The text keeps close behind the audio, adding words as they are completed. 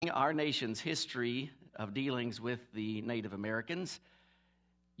our nation's history of dealings with the Native Americans,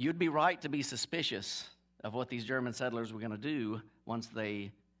 you'd be right to be suspicious of what these German settlers were going to do once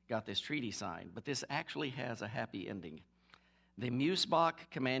they got this treaty signed. But this actually has a happy ending. The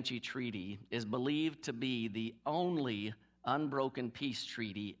Musbach-Comanche Treaty is believed to be the only unbroken peace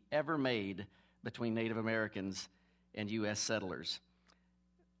treaty ever made between Native Americans and U.S. settlers.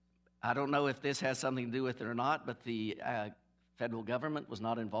 I don't know if this has something to do with it or not, but the federal government was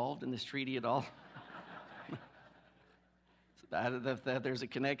not involved in this treaty at all. I don't know if there's a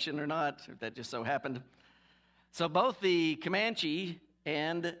connection or not, if that just so happened. So both the Comanche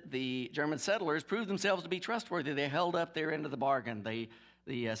and the German settlers proved themselves to be trustworthy. They held up their end of the bargain.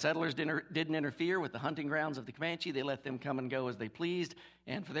 The settlers didn't interfere with the hunting grounds of the Comanche. They let them come and go as they pleased.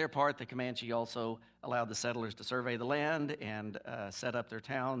 And for their part, the Comanche also allowed the settlers to survey the land and set up their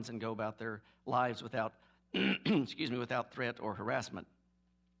towns and go about their lives without, without threat or harassment.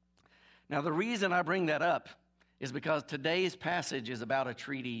 Now, the reason I bring that up is because today's passage is about a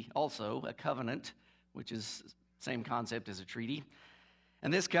treaty also, a covenant, which is the same concept as a treaty.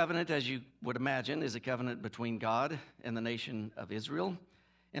 And this covenant, as you would imagine, is a covenant between God and the nation of Israel.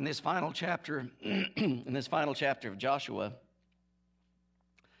 In this final chapter, of Joshua,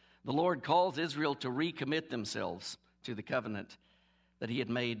 the Lord calls Israel to recommit themselves to the covenant that he had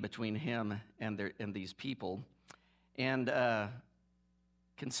made between him and these people. And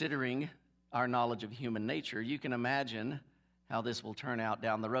considering our knowledge of human nature, you can imagine how this will turn out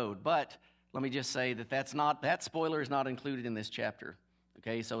down the road. But let me just say that spoiler is not included in this chapter.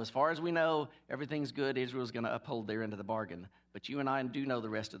 Okay, so as far as we know, everything's good. Israel's going to uphold their end of the bargain. But you and I do know the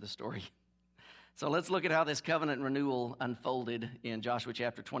rest of the story. So let's look at how this covenant renewal unfolded in Joshua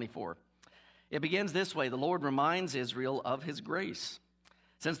chapter 24. It begins this way. The Lord reminds Israel of his grace.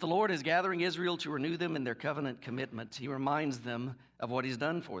 Since the Lord is gathering Israel to renew them in their covenant commitment, he reminds them of what he's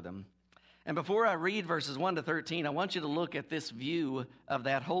done for them. And before I read verses 1 to 13, I want you to look at this view of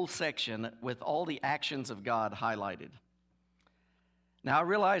that whole section with all the actions of God highlighted. Now, I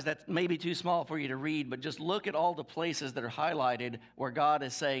realize that may be too small for you to read, but just look at all the places that are highlighted where God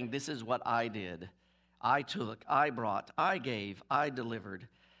is saying, this is what I did. I took, I brought, I gave, I delivered.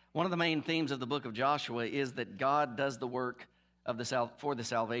 One of the main themes of the book of Joshua is that God does the work for the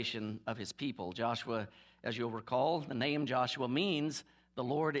salvation of his people. Joshua, as you'll recall, the name Joshua means the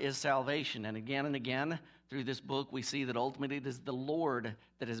Lord is salvation. And again, through this book, we see that ultimately it is the Lord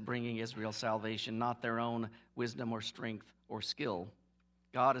that is bringing Israel salvation, not their own wisdom or strength or skill.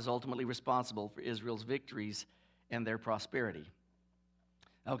 God is ultimately responsible for Israel's victories and their prosperity.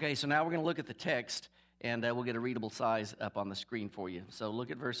 Okay, so now we're going to look at the text, and we'll get a readable size up on the screen for you. So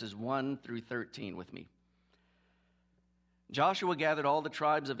look at verses 1 through 13 with me. Joshua gathered all the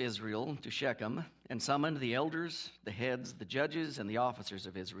tribes of Israel to Shechem and summoned the elders, the heads, the judges, and the officers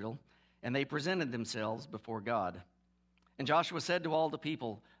of Israel, and they presented themselves before God. And Joshua said to all the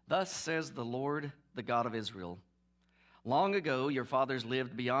people, "Thus says the Lord, the God of Israel, long ago your fathers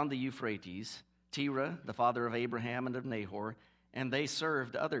lived beyond the Euphrates, Terah, the father of Abraham and of Nahor, and they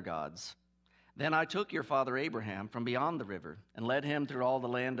served other gods. Then I took your father Abraham from beyond the river and led him through all the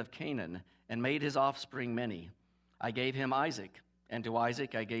land of Canaan and made his offspring many. I gave him Isaac, and to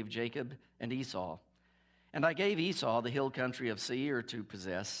Isaac I gave Jacob and Esau. And I gave Esau the hill country of Seir to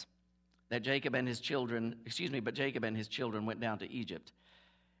possess, but Jacob and his children went down to Egypt.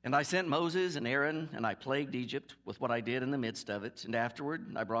 And I sent Moses and Aaron, and I plagued Egypt with what I did in the midst of it, and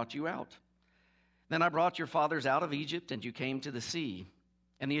afterward I brought you out. Then I brought your fathers out of Egypt, and you came to the sea.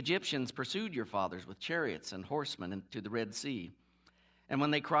 And the Egyptians pursued your fathers with chariots and horsemen into the Red Sea. And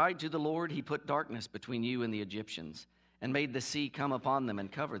when they cried to the Lord, he put darkness between you and the Egyptians, and made the sea come upon them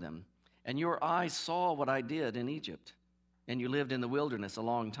and cover them. And your eyes saw what I did in Egypt, and you lived in the wilderness a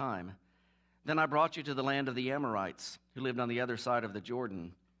long time. Then I brought you to the land of the Amorites, who lived on the other side of the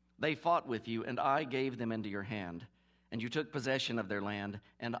Jordan. They fought with you, and I gave them into your hand. And you took possession of their land,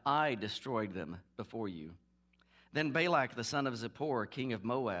 and I destroyed them before you. Then Balak the son of Zippor, king of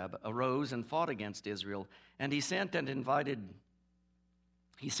Moab, arose and fought against Israel, and he sent and invited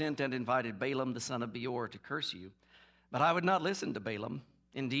Balaam the son of Beor to curse you. But I would not listen to Balaam.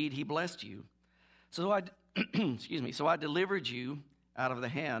 Indeed, he blessed you. So I delivered you out of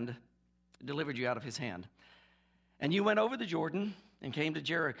his hand. And you went over the Jordan and came to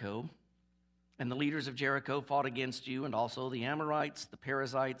Jericho, and the leaders of Jericho fought against you, and also the Amorites, the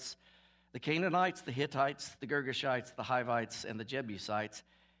Perizzites, the Canaanites, the Hittites, the Girgashites, the Hivites, and the Jebusites,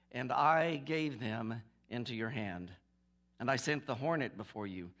 and I gave them into your hand. And I sent the hornet before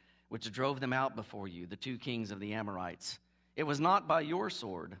you, which drove them out before you, the two kings of the Amorites. It was not by your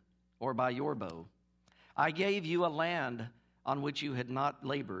sword or by your bow. I gave you a land on which you had not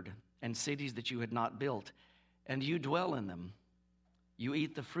labored, and cities that you had not built, and you dwell in them. You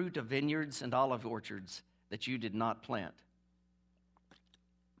eat the fruit of vineyards and olive orchards that you did not plant.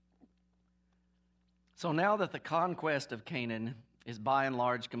 So now that the conquest of Canaan is by and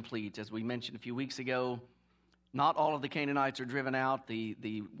large complete, as we mentioned a few weeks ago, not all of the Canaanites are driven out.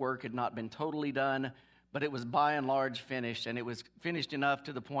 The work had not been totally done, but it was by and large finished, and it was finished enough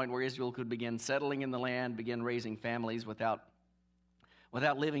to the point where Israel could begin settling in the land, begin raising families without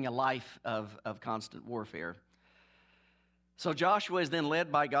living a life of constant warfare. So Joshua is then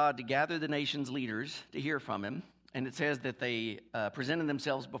led by God to gather the nation's leaders to hear from him. And it says that they presented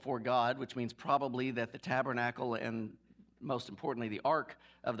themselves before God, which means probably that the tabernacle and, most importantly, the Ark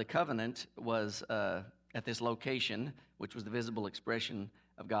of the Covenant was at this location, which was the visible expression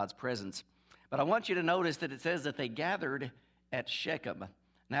of God's presence. But I want you to notice that it says that they gathered at Shechem.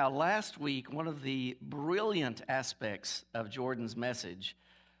 Now, last week, one of the brilliant aspects of Jordan's message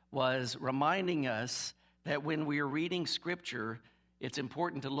was reminding us that when we are reading Scripture, it's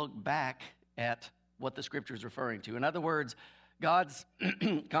important to look back at what the Scripture is referring to. In other words, God's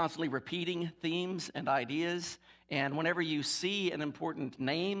constantly repeating themes and ideas, and whenever you see an important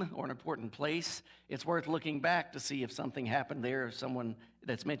name or an important place, it's worth looking back to see if something happened there, if someone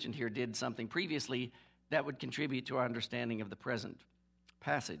that's mentioned here did something previously that would contribute to our understanding of the present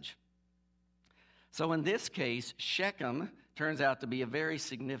passage. So in this case, Shechem turns out to be a very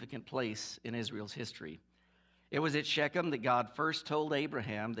significant place in Israel's history. It was at Shechem that God first told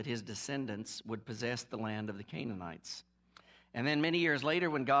Abraham that his descendants would possess the land of the Canaanites. And then many years later,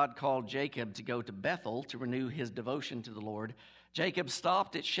 when God called Jacob to go to Bethel to renew his devotion to the Lord, Jacob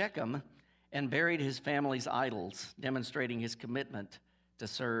stopped at Shechem and buried his family's idols, demonstrating his commitment to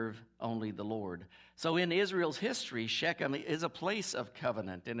serve only the Lord. So in Israel's history, Shechem is a place of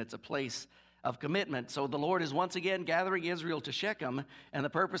covenant, and it's a place of commitment. So the Lord is once again gathering Israel to Shechem, and the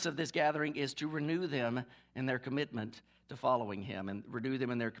purpose of this gathering is to renew them in their commitment to following him and renew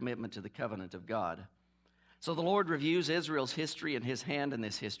them in their commitment to the covenant of God. So the Lord reviews Israel's history and his hand in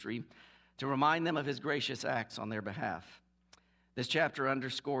this history to remind them of his gracious acts on their behalf. This chapter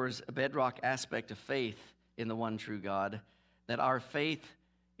underscores a bedrock aspect of faith in the one true God, that our faith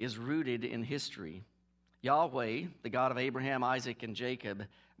is rooted in history. Yahweh, the God of Abraham, Isaac, and Jacob,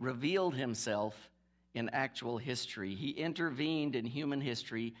 revealed himself in actual history. He intervened in human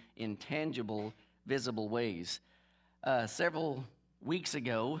history in tangible, visible ways. Several weeks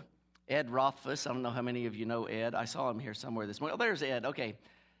ago, Ed Rothfuss, I don't know how many of you know Ed. I saw him here somewhere this morning. Oh, there's Ed. Okay.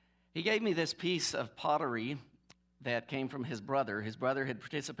 He gave me this piece of pottery that came from his brother. His brother had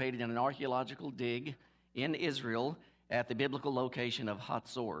participated in an archaeological dig in Israel at the biblical location of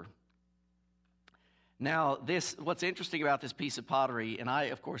Hatzor. Now, what's interesting about this piece of pottery, and I,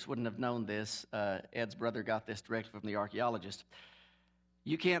 of course, wouldn't have known this. Ed's brother got this directly from the archaeologist.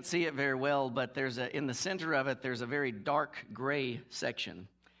 You can't see it very well, but in the center of it, there's a very dark gray section.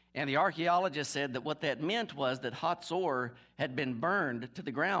 And the archaeologist said that what that meant was that Hatzor had been burned to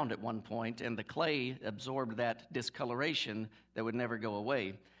the ground at one point, and the clay absorbed that discoloration that would never go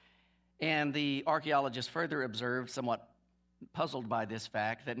away. And the archaeologist further observed, somewhat puzzled by this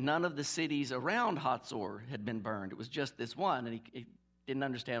fact, that none of the cities around Hatzor had been burned. It was just this one, and he didn't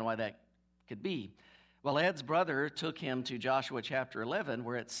understand why that could be. Well, Ed's brother took him to Joshua chapter 11,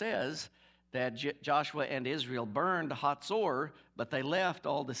 where it says that Joshua and Israel burned Hatzor, but they left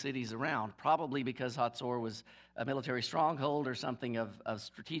all the cities around, probably because Hatzor was a military stronghold or something of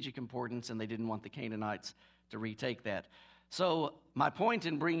strategic importance, and they didn't want the Canaanites to retake that. So my point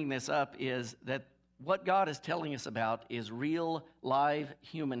in bringing this up is that what God is telling us about is real, live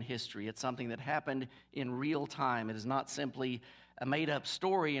human history. It's something that happened in real time. It is not simply a made-up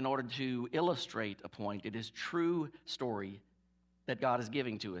story in order to illustrate a point. It is true story that God is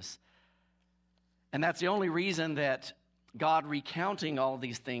giving to us. And that's the only reason that God recounting all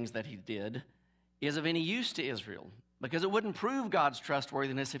these things that he did is of any use to Israel, because it wouldn't prove God's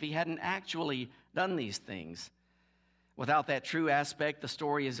trustworthiness if he hadn't actually done these things. Without that true aspect, the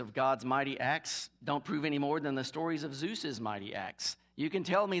stories of God's mighty acts don't prove any more than the stories of Zeus's mighty acts. You can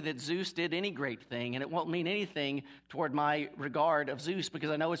tell me that Zeus did any great thing, and it won't mean anything toward my regard of Zeus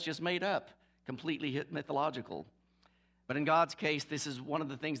because I know it's just made up, completely mythological. But in God's case, this is one of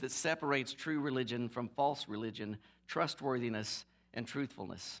the things that separates true religion from false religion, trustworthiness and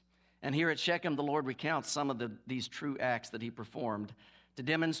truthfulness. And here at Shechem, the Lord recounts some of these true acts that he performed to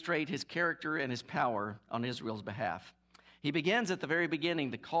demonstrate his character and his power on Israel's behalf. He begins at the very beginning,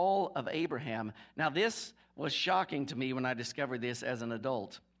 the call of Abraham. Now, this was shocking to me when I discovered this as an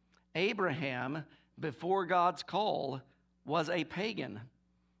adult. Abraham, before God's call, was a pagan.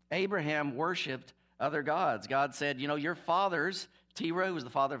 Abraham worshiped other gods. God said, your fathers, Terah, who was the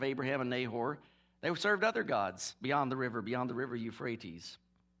father of Abraham and Nahor, they served other gods beyond the river Euphrates.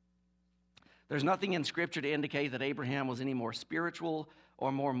 There's nothing in Scripture to indicate that Abraham was any more spiritual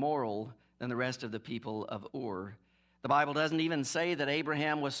or more moral than the rest of the people of Ur. The Bible doesn't even say that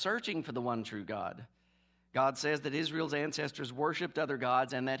Abraham was searching for the one true God. God says that Israel's ancestors worshipped other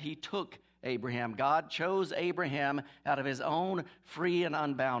gods and that he took Abraham. God chose Abraham out of his own free and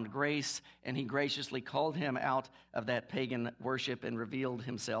unbound grace, and he graciously called him out of that pagan worship and revealed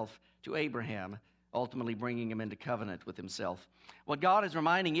himself to Abraham, ultimately bringing him into covenant with himself. What God is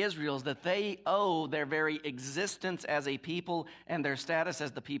reminding Israel is that they owe their very existence as a people and their status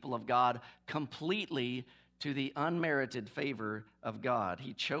as the people of God completely to the unmerited favor of God.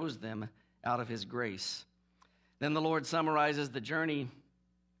 He chose them out of his grace. Then the Lord summarizes the journey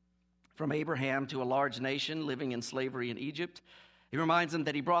from Abraham to a large nation living in slavery in Egypt. He reminds them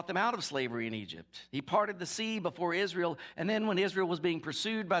that he brought them out of slavery in Egypt. He parted the sea before Israel, and then when Israel was being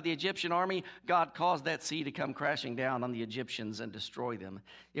pursued by the Egyptian army, God caused that sea to come crashing down on the Egyptians and destroy them.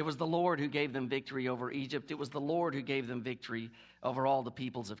 It was the Lord who gave them victory over Egypt. It was the Lord who gave them victory over all the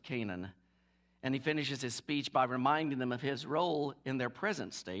peoples of Canaan. And he finishes his speech by reminding them of his role in their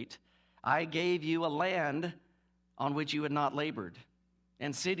present state. I gave you a land on which you had not labored,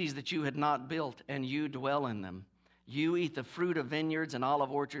 and cities that you had not built, and you dwell in them. You eat the fruit of vineyards and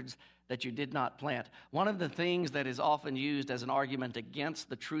olive orchards that you did not plant. One of the things that is often used as an argument against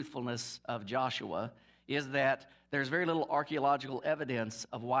the truthfulness of Joshua is that there's very little archaeological evidence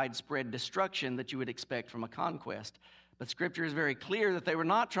of widespread destruction that you would expect from a conquest. But Scripture is very clear that they were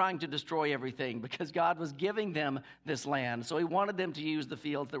not trying to destroy everything because God was giving them this land. So he wanted them to use the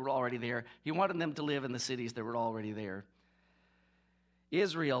fields that were already there. He wanted them to live in the cities that were already there.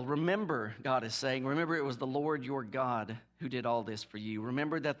 Israel, remember, God is saying, remember it was the Lord your God who did all this for you.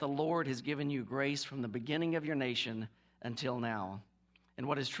 Remember that the Lord has given you grace from the beginning of your nation until now. And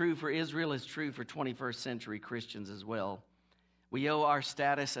what is true for Israel is true for 21st century Christians as well. We owe our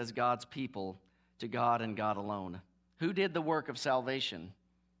status as God's people to God and God alone. Who did the work of salvation?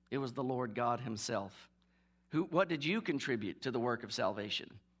 It was the Lord God himself. What did you contribute to the work of salvation?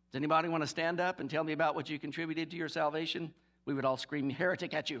 Does anybody want to stand up and tell me about what you contributed to your salvation? We would all scream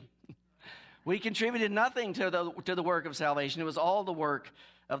heretic at you. We contributed nothing to the work of salvation. It was all the work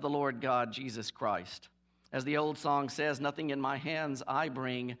of the Lord God, Jesus Christ. As the old song says, nothing in my hands I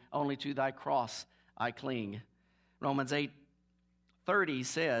bring, only to thy cross I cling. Romans 8:30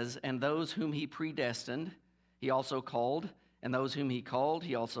 says, and those whom he predestined, he also called, and those whom he called,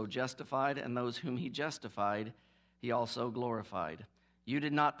 he also justified, and those whom he justified, he also glorified. You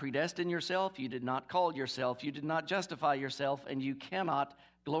did not predestine yourself, you did not call yourself, you did not justify yourself, and you cannot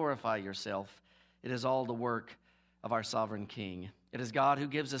glorify yourself. It is all the work of our sovereign King. It is God who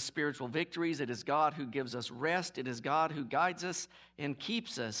gives us spiritual victories. It is God who gives us rest. It is God who guides us and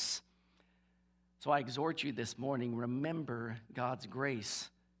keeps us. So I exhort you this morning, remember God's grace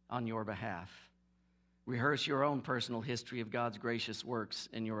on your behalf. Rehearse your own personal history of God's gracious works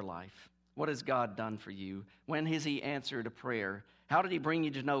in your life. What has God done for you? When has he answered a prayer? How did he bring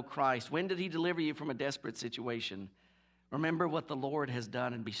you to know Christ? When did he deliver you from a desperate situation? Remember what the Lord has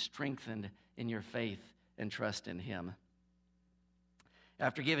done and be strengthened in your faith and trust in him.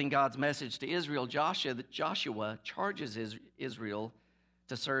 After giving God's message to Israel, Joshua charges Israel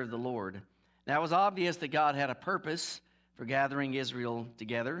to serve the Lord. Now it was obvious that God had a purpose for gathering Israel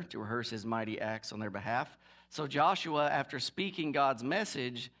together to rehearse his mighty acts on their behalf. So Joshua, after speaking God's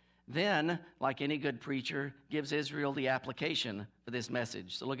message, then, like any good preacher, gives Israel the application for this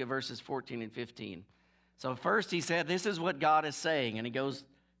message. So look at verses 14 and 15. So first he said, this is what God is saying. And he goes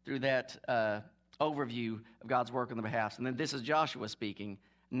through that overview of God's work on the behalf. And then this is Joshua speaking.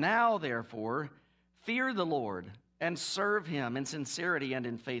 Now, therefore, fear the Lord and serve him in sincerity and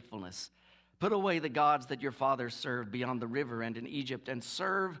in faithfulness. Put away the gods that your fathers served beyond the river and in Egypt, and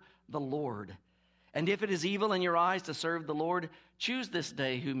serve the Lord. And if it is evil in your eyes to serve the Lord, choose this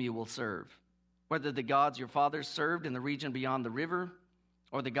day whom you will serve, whether the gods your fathers served in the region beyond the river,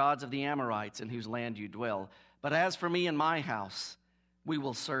 or the gods of the Amorites in whose land you dwell. But as for me and my house, we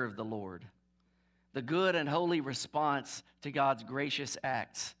will serve the Lord. The good and holy response to God's gracious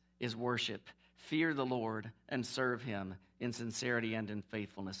acts is worship. Fear the Lord and serve him in sincerity and in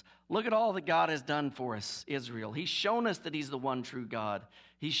faithfulness. Look at all that God has done for us, Israel. He's shown us that he's the one true God.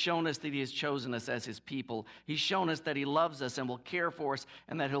 He's shown us that he has chosen us as his people. He's shown us that he loves us and will care for us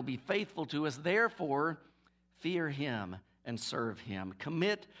and that he'll be faithful to us. Therefore, fear him and serve him.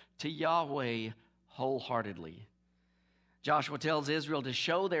 Commit to Yahweh wholeheartedly. Joshua tells Israel to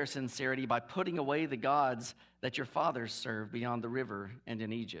show their sincerity by putting away the gods that your fathers served beyond the river and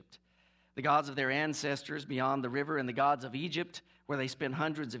in Egypt. The gods of their ancestors beyond the river and the gods of Egypt, where they spent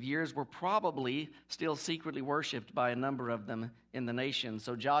hundreds of years, were probably still secretly worshipped by a number of them in the nation.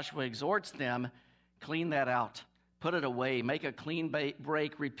 So Joshua exhorts them, clean that out, put it away, make a clean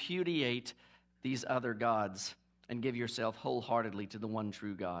break, repudiate these other gods, and give yourself wholeheartedly to the one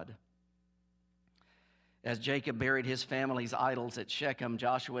true God. As Jacob buried his family's idols at Shechem,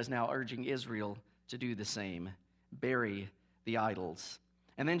 Joshua is now urging Israel to do the same. Bury the idols.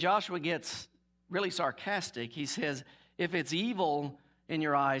 And then Joshua gets really sarcastic. He says, if it's evil in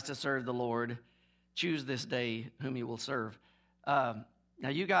your eyes to serve the Lord, choose this day whom you will serve. Now,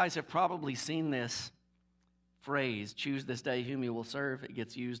 you guys have probably seen this phrase, choose this day whom you will serve. It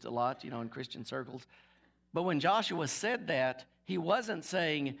gets used a lot, in Christian circles. But when Joshua said that, he wasn't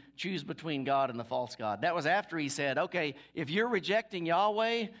saying choose between God and the false god. That was after he said, okay, if you're rejecting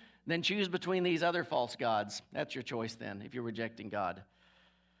Yahweh, then choose between these other false gods. That's your choice then, if you're rejecting God.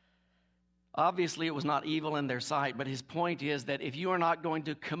 Obviously, it was not evil in their sight, but his point is that if you are not going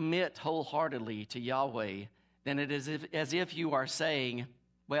to commit wholeheartedly to Yahweh, then it is as if you are saying,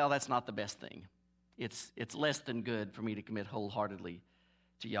 well, that's not the best thing. It's less than good for me to commit wholeheartedly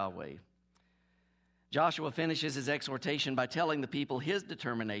to Yahweh. Joshua finishes his exhortation by telling the people his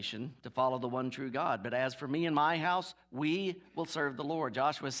determination to follow the one true God. But as for me and my house, we will serve the Lord.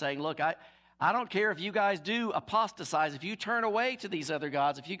 Joshua is saying, look, I don't care if you guys do apostatize, if you turn away to these other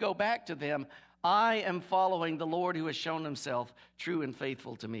gods, if you go back to them, I am following the Lord who has shown himself true and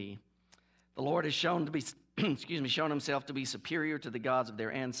faithful to me. The Lord has shown to be, shown himself to be superior to the gods of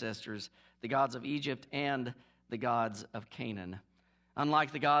their ancestors, the gods of Egypt and the gods of Canaan.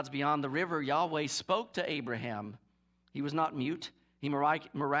 Unlike the gods beyond the river, Yahweh spoke to Abraham. He was not mute. He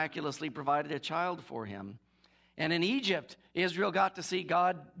miraculously provided a child for him. And in Egypt, Israel got to see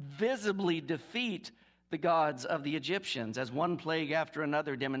God visibly defeat the gods of the Egyptians as one plague after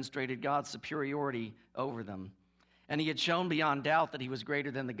another demonstrated God's superiority over them. And he had shown beyond doubt that he was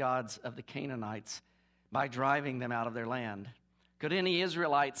greater than the gods of the Canaanites by driving them out of their land. Could any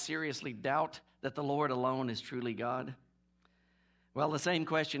Israelite seriously doubt that the Lord alone is truly God? Well, the same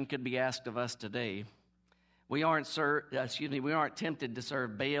question could be asked of us today. We aren't tempted to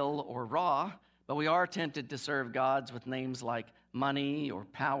serve Baal or Ra, but we are tempted to serve gods with names like money or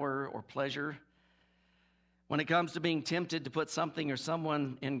power or pleasure. When it comes to being tempted to put something or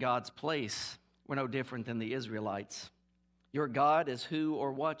someone in God's place, we're no different than the Israelites. Your God is who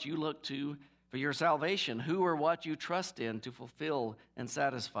or what you look to for your salvation, who or what you trust in to fulfill and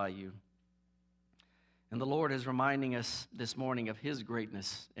satisfy you. And the Lord is reminding us this morning of his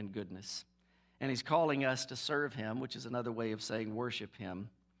greatness and goodness. And he's calling us to serve him, which is another way of saying worship him.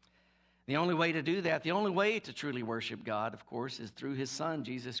 The only way to do that, the only way to truly worship God, of course, is through his Son,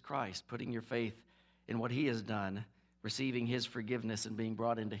 Jesus Christ, putting your faith in what he has done, receiving his forgiveness and being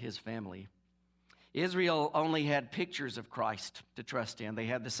brought into his family. Israel only had pictures of Christ to trust in. They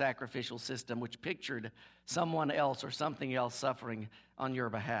had the sacrificial system, which pictured someone else or something else suffering on your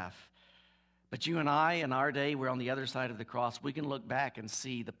behalf. But you and I, in our day, we're on the other side of the cross. We can look back and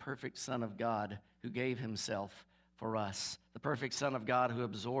see the perfect Son of God who gave himself for us, the perfect Son of God who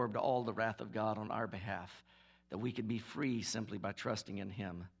absorbed all the wrath of God on our behalf, that we could be free simply by trusting in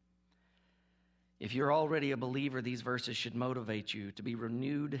him. If you're already a believer, these verses should motivate you to be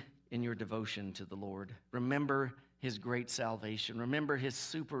renewed in your devotion to the Lord. Remember his great salvation. Remember his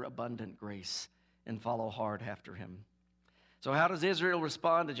superabundant grace and follow hard after him. So how does Israel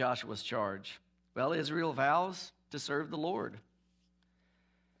respond to Joshua's charge? Well, Israel vows to serve the Lord.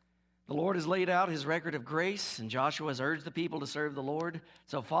 The Lord has laid out his record of grace, and Joshua has urged the people to serve the Lord.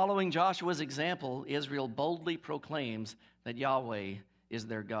 So following Joshua's example, Israel boldly proclaims that Yahweh is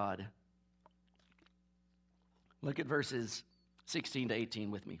their God. Look at verses 16 to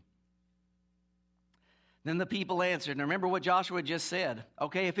 18 with me. Then the people answered, and remember what Joshua just said.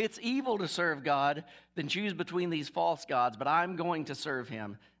 Okay, if it's evil to serve God, then choose between these false gods, but I'm going to serve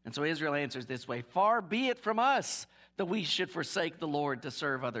him. And so Israel answers this way, far be it from us that we should forsake the Lord to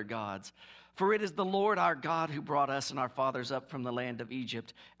serve other gods. For it is the Lord our God who brought us and our fathers up from the land of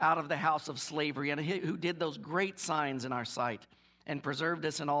Egypt, out of the house of slavery, and who did those great signs in our sight, and preserved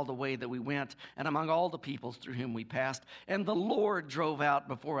us in all the way that we went, and among all the peoples through whom we passed. And the Lord drove out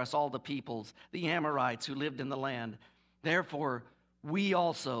before us all the peoples, the Amorites who lived in the land. Therefore, we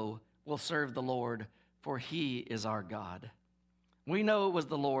also will serve the Lord, for he is our God. We know it was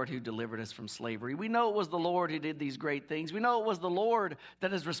the Lord who delivered us from slavery. We know it was the Lord who did these great things. We know it was the Lord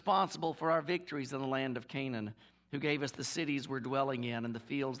that is responsible for our victories in the land of Canaan, who gave us the cities we're dwelling in and the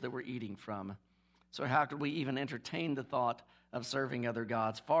fields that we're eating from. So how could we even entertain the thought of serving other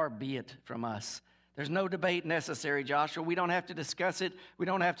gods? Far be it from us. There's no debate necessary, Joshua. We don't have to discuss it. We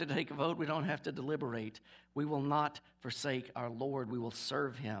don't have to take a vote. We don't have to deliberate. We will not forsake our Lord. We will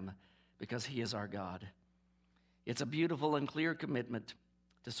serve him because he is our God. It's a beautiful and clear commitment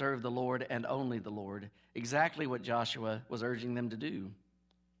to serve the Lord and only the Lord, exactly what Joshua was urging them to do.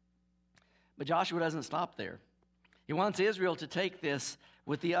 But Joshua doesn't stop there. He wants Israel to take this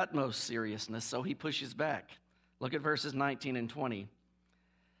with the utmost seriousness, so he pushes back. Look at verses 19 and 20.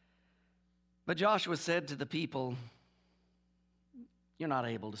 But Joshua said to the people, "You're not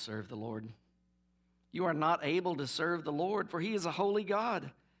able to serve the Lord. You are not able to serve the Lord, for he is a holy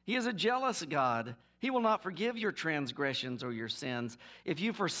God. He is a jealous God. He will not forgive your transgressions or your sins. If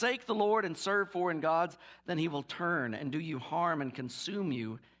you forsake the Lord and serve foreign gods, then he will turn and do you harm and consume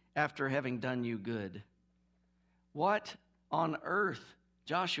you after having done you good." What on earth,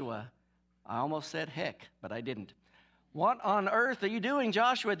 Joshua? I almost said heck, but I didn't. What on earth are you doing,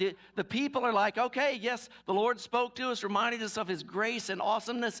 Joshua? The people are like, okay, yes, the Lord spoke to us, reminded us of his grace and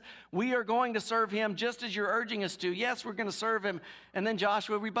awesomeness. We are going to serve him just as you're urging us to. Yes, we're going to serve him. And then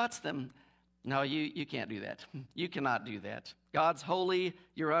Joshua rebuts them. No, you can't do that. You cannot do that. God's holy,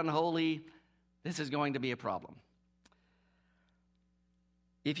 you're unholy. This is going to be a problem.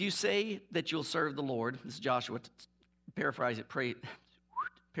 If you say that you'll serve the Lord, this is Joshua, paraphrasing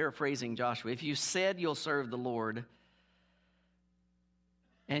Joshua. If you said you'll serve the Lord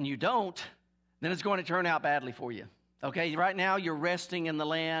and you don't, then it's going to turn out badly for you. Okay, right now you're resting in the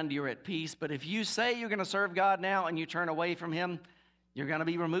land, you're at peace, but if you say you're going to serve God now and you turn away from him, you're going to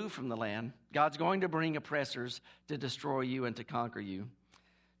be removed from the land. God's going to bring oppressors to destroy you and to conquer you.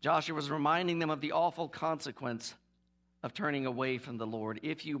 Joshua was reminding them of the awful consequence of turning away from the Lord.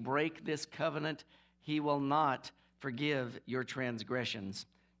 If you break this covenant, he will not forgive your transgressions.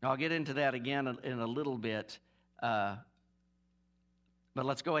 Now, I'll get into that again in a little bit, but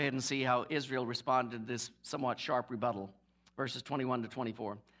let's go ahead and see how Israel responded to this somewhat sharp rebuttal. Verses 21 to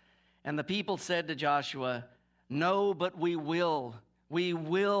 24. And the people said to Joshua, "No, but we will. We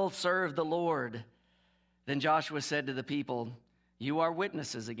will serve the Lord." Then Joshua said to the people, "You are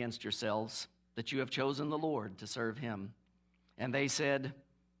witnesses against yourselves that you have chosen the Lord to serve him." And they said,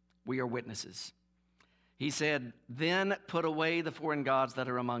 "We are witnesses." He said, "Then put away the foreign gods that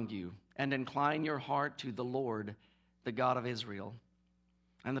are among you, and incline your heart to the Lord, the God of Israel."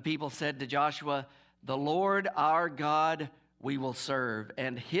 And the people said to Joshua, "The Lord our God we will serve,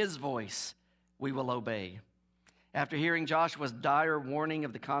 and his voice we will obey." After hearing Joshua's dire warning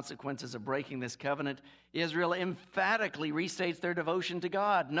of the consequences of breaking this covenant, Israel emphatically restates their devotion to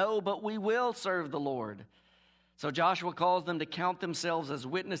God. "No, but we will serve the Lord." So Joshua calls them to count themselves as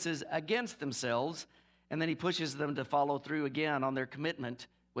witnesses against themselves, and then he pushes them to follow through again on their commitment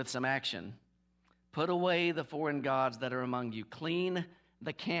with some action. Put away the foreign gods that are among you. Clean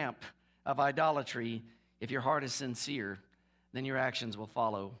the camp of idolatry. If your heart is sincere, then your actions will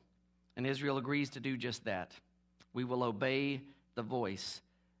follow. And Israel agrees to do just that. We will obey the voice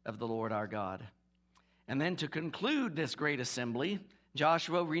of the Lord our God. And then to conclude this great assembly,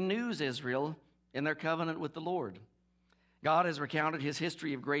 Joshua renews Israel in their covenant with the Lord. God has recounted his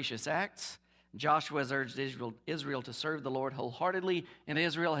history of gracious acts. Joshua has urged Israel to serve the Lord wholeheartedly, and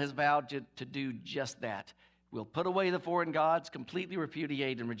Israel has vowed to do just that. We'll put away the foreign gods, completely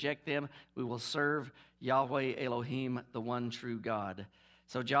repudiate and reject them. We will serve Yahweh Elohim, the one true God.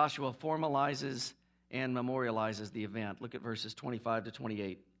 So Joshua formalizes and memorializes the event. Look at verses 25 to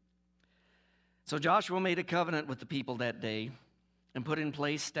 28. So Joshua made a covenant with the people that day and put in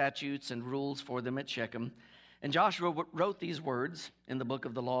place statutes and rules for them at Shechem. And Joshua wrote these words in the book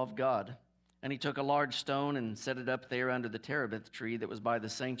of the law of God. And he took a large stone and set it up there under the terebinth tree that was by the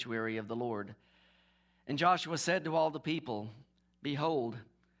sanctuary of the Lord. And Joshua said to all the people, "Behold,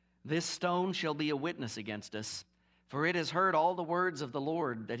 this stone shall be a witness against us, for it has heard all the words of the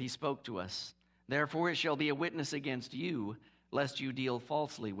Lord that he spoke to us. Therefore it shall be a witness against you, lest you deal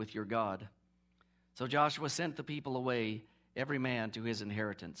falsely with your God." So Joshua sent the people away, every man to his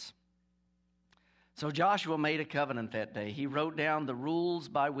inheritance. So Joshua made a covenant that day. He wrote down the rules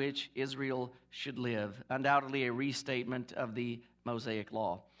by which Israel should live, undoubtedly a restatement of the Mosaic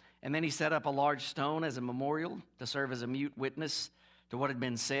law. And then he set up a large stone as a memorial to serve as a mute witness to what had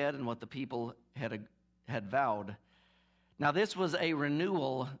been said and what the people had vowed. Now this was a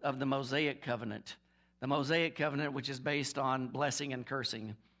renewal of the Mosaic covenant. The Mosaic covenant, which is based on blessing and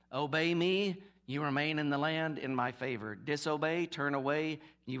cursing. Obey me, you remain in the land in my favor. Disobey, turn away,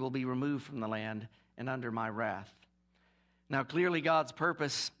 you will be removed from the land and under my wrath. Now clearly God's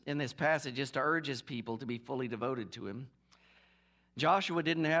purpose in this passage is to urge his people to be fully devoted to him. Joshua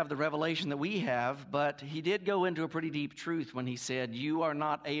didn't have the revelation that we have, but he did go into a pretty deep truth when he said, "You are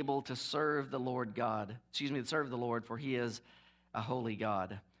not able to serve the Lord God." Serve the Lord, for he is a holy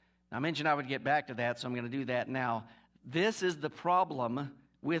God. Now, I mentioned I would get back to that, so I'm going to do that now. This is the problem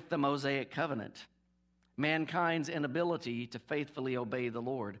with the Mosaic covenant: mankind's inability to faithfully obey the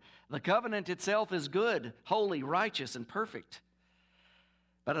Lord. The covenant itself is good, holy, righteous, and perfect,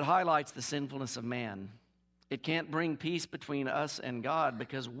 but it highlights the sinfulness of man. It can't bring peace between us and God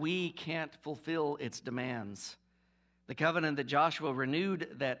because we can't fulfill its demands. The covenant that Joshua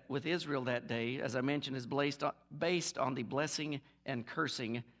renewed with Israel that day, as I mentioned, is based on the blessing and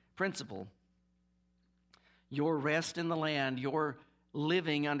cursing principle. Your rest in the land, your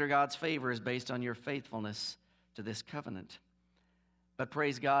living under God's favor, is based on your faithfulness to this covenant. But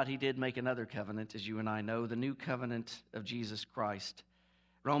praise God, he did make another covenant, as you and I know, the new covenant of Jesus Christ.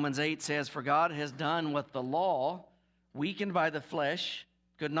 Romans 8 says, "For God has done what the law, weakened by the flesh,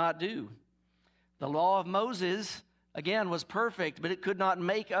 could not do." The law of Moses, again, was perfect, but it could not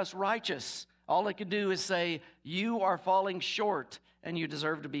make us righteous. All it could do is say, "You are falling short, and you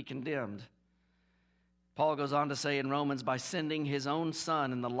deserve to be condemned." Paul goes on to say in Romans, "By sending his own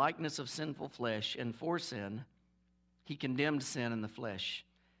Son in the likeness of sinful flesh, and for sin, he condemned sin in the flesh,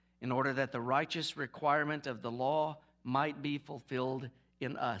 in order that the righteous requirement of the law might be fulfilled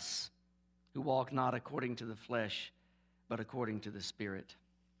in us, who walk not according to the flesh, but according to the Spirit."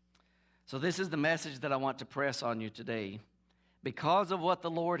 So this is the message that I want to press on you today. Because of what the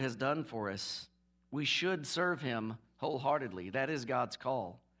Lord has done for us, we should serve him wholeheartedly. That is God's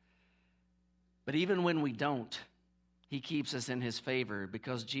call. But even when we don't, he keeps us in his favor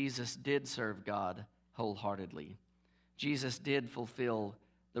because Jesus did serve God wholeheartedly. Jesus did fulfill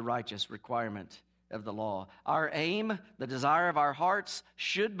the righteous requirement of the law. Our aim, the desire of our hearts,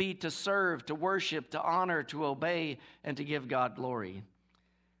 should be to serve, to worship, to honor, to obey, and to give God glory.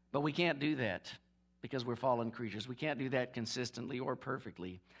 But we can't do that because we're fallen creatures. We can't do that consistently or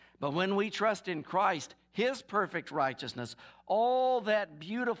perfectly. But when we trust in Christ, his perfect righteousness, all that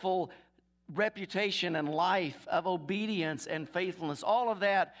beautiful reputation and life of obedience and faithfulness, all of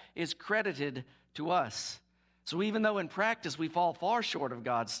that is credited to us. So even though in practice we fall far short of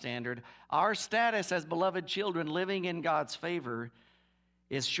God's standard, our status as beloved children living in God's favor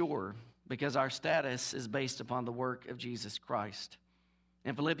is sure because our status is based upon the work of Jesus Christ.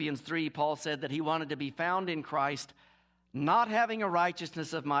 In Philippians 3, Paul said that he wanted to be found in Christ, not having a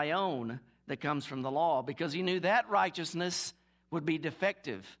righteousness of my own that comes from the law, because he knew that righteousness would be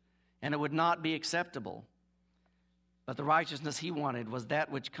defective and it would not be acceptable. But the righteousness he wanted was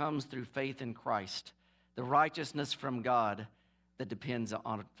that which comes through faith in Christ, the righteousness from God that depends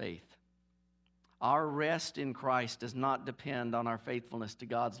on faith. Our rest in Christ does not depend on our faithfulness to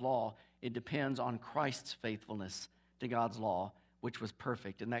God's law. It depends on Christ's faithfulness to God's law, which was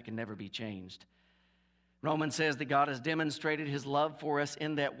perfect, and that can never be changed. Romans says that God has demonstrated his love for us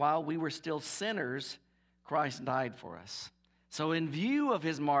in that while we were still sinners, Christ died for us. So in view of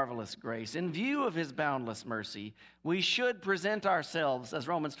his marvelous grace, in view of his boundless mercy, we should present ourselves, as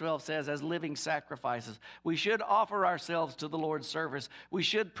Romans 12 says, as living sacrifices. We should offer ourselves to the Lord's service. We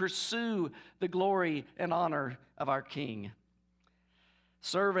should pursue the glory and honor of our King.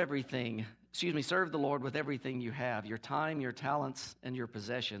 Serve the Lord with everything you have, your time, your talents, and your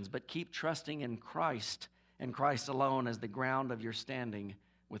possessions, but keep trusting in Christ and Christ alone as the ground of your standing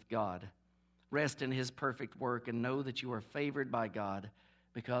with God. Rest in his perfect work and know that you are favored by God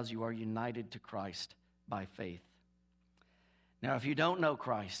because you are united to Christ by faith. Now, if you don't know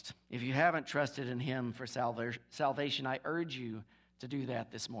Christ, if you haven't trusted in him for salvation, I urge you to do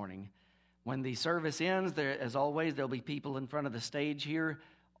that this morning. When the service ends, as always, there'll be people in front of the stage here,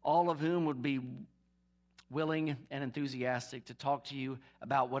 all of whom would be willing and enthusiastic to talk to you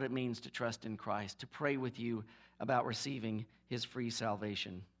about what it means to trust in Christ, to pray with you about receiving his free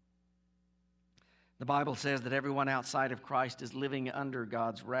salvation. The Bible says that everyone outside of Christ is living under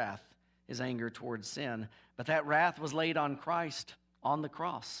God's wrath, his anger towards sin. But that wrath was laid on Christ on the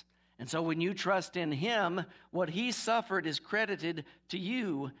cross. And so when you trust in him, what he suffered is credited to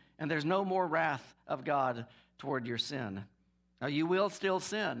you, and there's no more wrath of God toward your sin. Now, you will still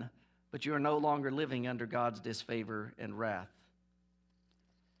sin, but you are no longer living under God's disfavor and wrath.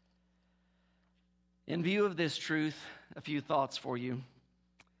 In view of this truth, a few thoughts for you.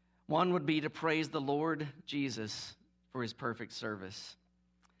 One would be to praise the Lord Jesus for his perfect service.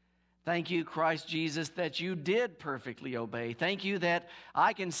 Thank you, Christ Jesus, that you did perfectly obey. Thank you that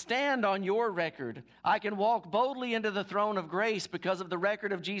I can stand on your record. I can walk boldly into the throne of grace because of the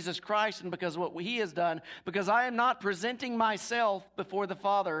record of Jesus Christ and because of what he has done, because I am not presenting myself before the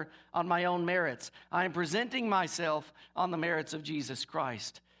Father on my own merits. I am presenting myself on the merits of Jesus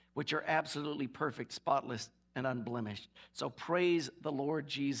Christ, which are absolutely perfect, spotless, and unblemished. So praise the Lord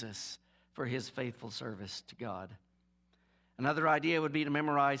Jesus for his faithful service to God. Another idea would be to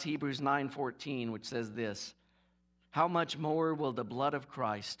memorize Hebrews 9:14, which says this: how much more will the blood of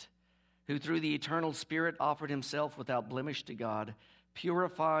Christ, who through the eternal Spirit offered himself without blemish to God,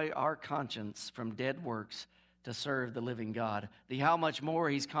 purify our conscience from dead works to serve the living God? The how much more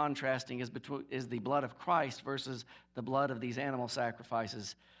he's contrasting is the blood of Christ versus the blood of these animal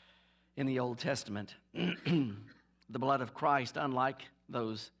sacrifices in the Old Testament. The blood of Christ, unlike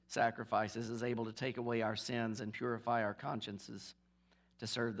those sacrifices, is able to take away our sins and purify our consciences to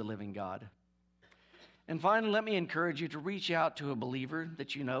serve the living God. And finally, let me encourage you to reach out to a believer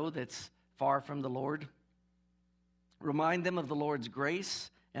that you know that's far from the Lord. Remind them of the Lord's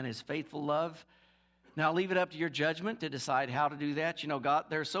grace and his faithful love. Now, I'll leave it up to your judgment to decide how to do that. You know, God,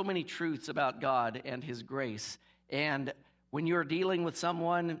 there are so many truths about God and his grace. And when you're dealing with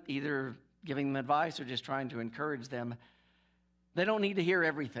someone, either giving them advice or just trying to encourage them, they don't need to hear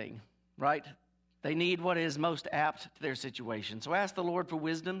everything, right? They need what is most apt to their situation. So ask the Lord for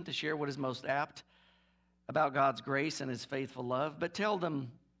wisdom to share what is most apt about God's grace and his faithful love, but tell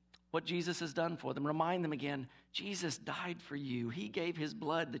them what Jesus has done for them. Remind them again, Jesus died for you. He gave his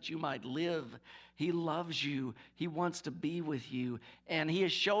blood that you might live. He loves you. He wants to be with you. And he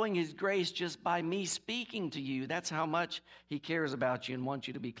is showing his grace just by me speaking to you. That's how much he cares about you and wants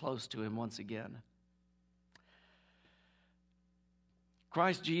you to be close to him once again.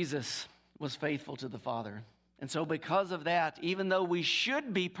 Christ Jesus was faithful to the Father. And so because of that, even though we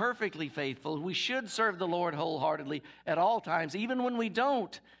should be perfectly faithful, we should serve the Lord wholeheartedly at all times, even when we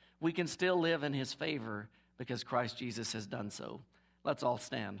don't, we can still live in his favor because Christ Jesus has done so. Let's all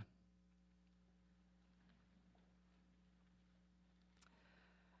stand.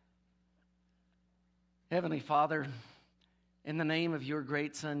 Heavenly Father, in the name of your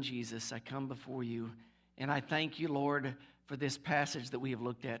great Son, Jesus, I come before you, and I thank you, Lord, for this passage that we have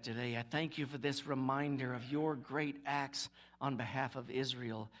looked at today. I thank you for this reminder of your great acts on behalf of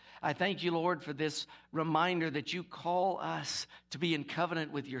Israel. I thank you, Lord, for this reminder that you call us to be in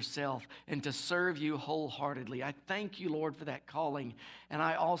covenant with yourself and to serve you wholeheartedly. I thank you, Lord, for that calling. And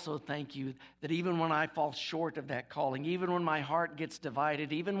I also thank you that even when I fall short of that calling, even when my heart gets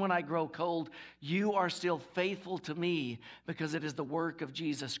divided, even when I grow cold, you are still faithful to me because it is the work of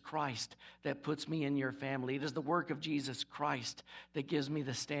Jesus Christ that puts me in your family. It is the work of Jesus Christ that gives me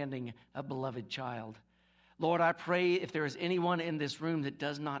the standing of beloved child. Lord, I pray if there is anyone in this room that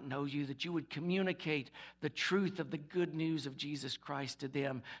does not know you, that you would communicate the truth of the good news of Jesus Christ to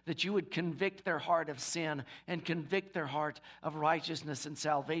them, that you would convict their heart of sin and convict their heart of righteousness and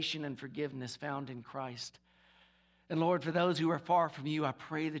salvation and forgiveness found in Christ. And Lord, for those who are far from you, I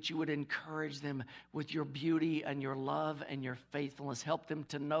pray that you would encourage them with your beauty and your love and your faithfulness. Help them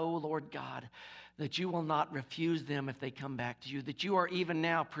to know, Lord God, that you will not refuse them if they come back to you, that you are even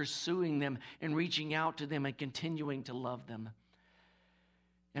now pursuing them and reaching out to them and continuing to love them.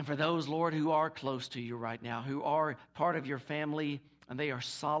 And for those, Lord, who are close to you right now, who are part of your family, and they are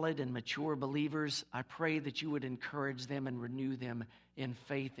solid and mature believers, I pray that you would encourage them and renew them in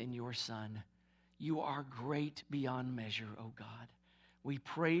faith in your Son. You are great beyond measure, O God. We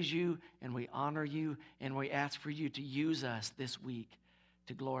praise you and we honor you, and we ask for you to use us this week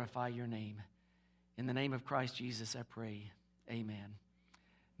to glorify your name. In the name of Christ Jesus, I pray. Amen.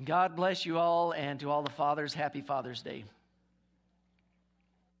 God bless you all, and to all the fathers, happy Father's Day.